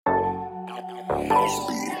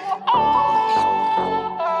Ashby.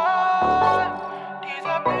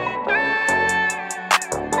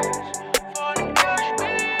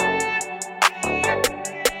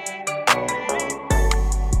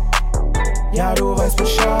 Ja, du weißt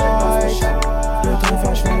Bescheid, bitte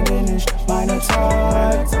verschwende nicht meine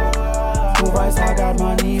Zeit. Du weißt, I got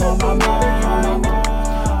money on my mind.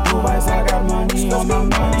 Du weißt, I got money on my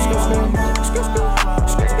mind.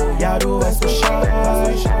 Ja, du weißt Bescheid,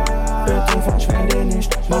 bitte verschwende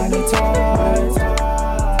nicht meine Zeit.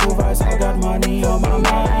 Du weißt, I got money on my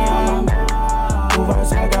mind. Du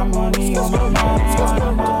weißt, I got money on my mind.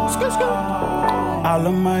 Alle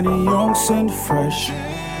meine Jungs sind fresh.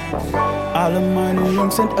 Alle meine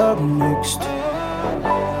Jungs sind abmixed.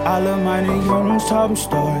 Alle meine Jungs haben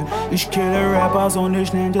Style. Ich kille Rappers und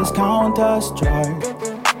ich nenn das Counter-Strike.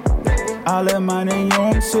 Alle meine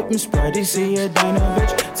Jungs sippen Sprite. Ich sehe deine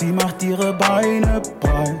Bitch, sie macht ihre Beine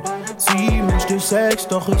breit. Sie möchte Sex,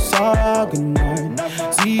 doch ich sage nein.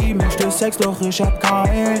 Sie möchte Sex, doch ich hab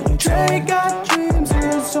keine DREGOTDREAMS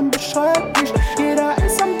ist unbeschreiblich. Jeder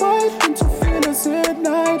ist am Ball, bin zu viele sind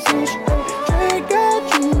neidisch.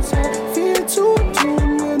 DREGOTDREAMS hat viel zu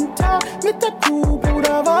tun, jeden Tag mit der Crew,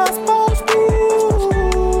 Bruder, was brauchst du?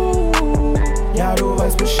 Ja, du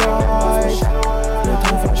weißt Bescheid,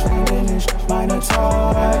 bitte verschwende nicht meine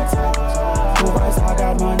Zeit. Du weißt, I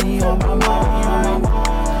got money on my mind.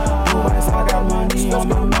 Du weißt, I got money on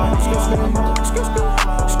my mind.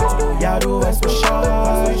 Ja, du weißt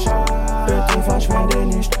Bescheid, bitte verschwende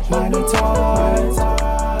nicht meine Zeit.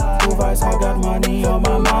 Du weißt, I got money on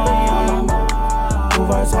my mind. Du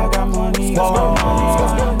weißt, I got money on my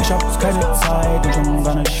mind. Ich hab keine Zeit und schon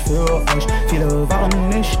gar nicht für euch. Viele waren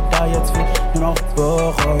nicht da, jetzt wird nur noch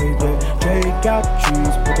bereut.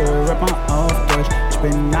 DREGOTDREAMS, bitte rap mal auf Deutsch. Ich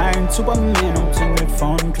bin ein Superman umzingelt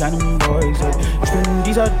von kleinen Boys. Ich bin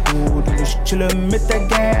dieser Dude und ich chille mit der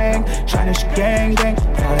Gang. Schein ich Gang,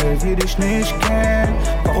 weil wir dich nicht kennen.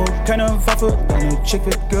 Brauche keine Waffe, deine Chick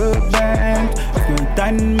wird gebankt. Öffne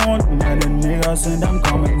deinen Mund, meine Niggas sind am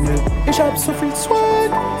Kommen mit. Ich hab so viel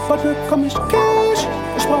Swag, bald bekomm ich Cash.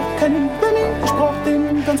 Ich brauch keinen Grammy, ich brauch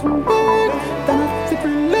den ganzen Bag. Danach wird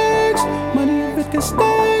relaxed, Money wird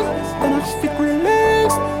gestackt. Danach wird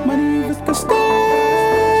relaxed, Money wird gestackt.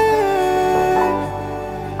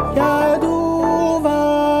 Ja, du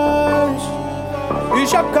weißt,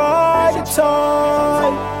 ich hab keine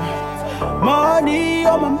Zeit. Money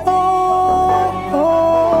on my mind.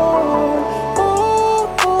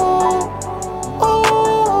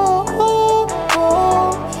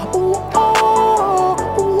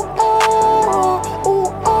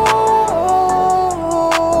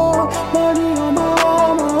 Money on my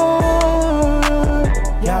mind.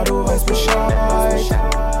 Ja, du weißt Bescheid,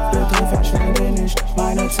 bitte verschwende nicht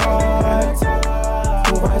meine Zeit.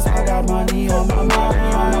 Du weißt, I got money on my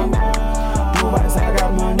mind. Du weißt, I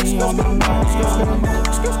got money on my mind.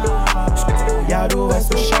 Ja, du weißt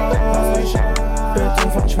Bescheid, bitte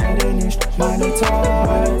verschwende nicht meine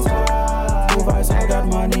Zeit. Du weißt, I got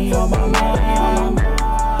money on my mind.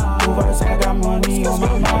 Du weißt, I got money on my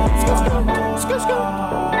mind.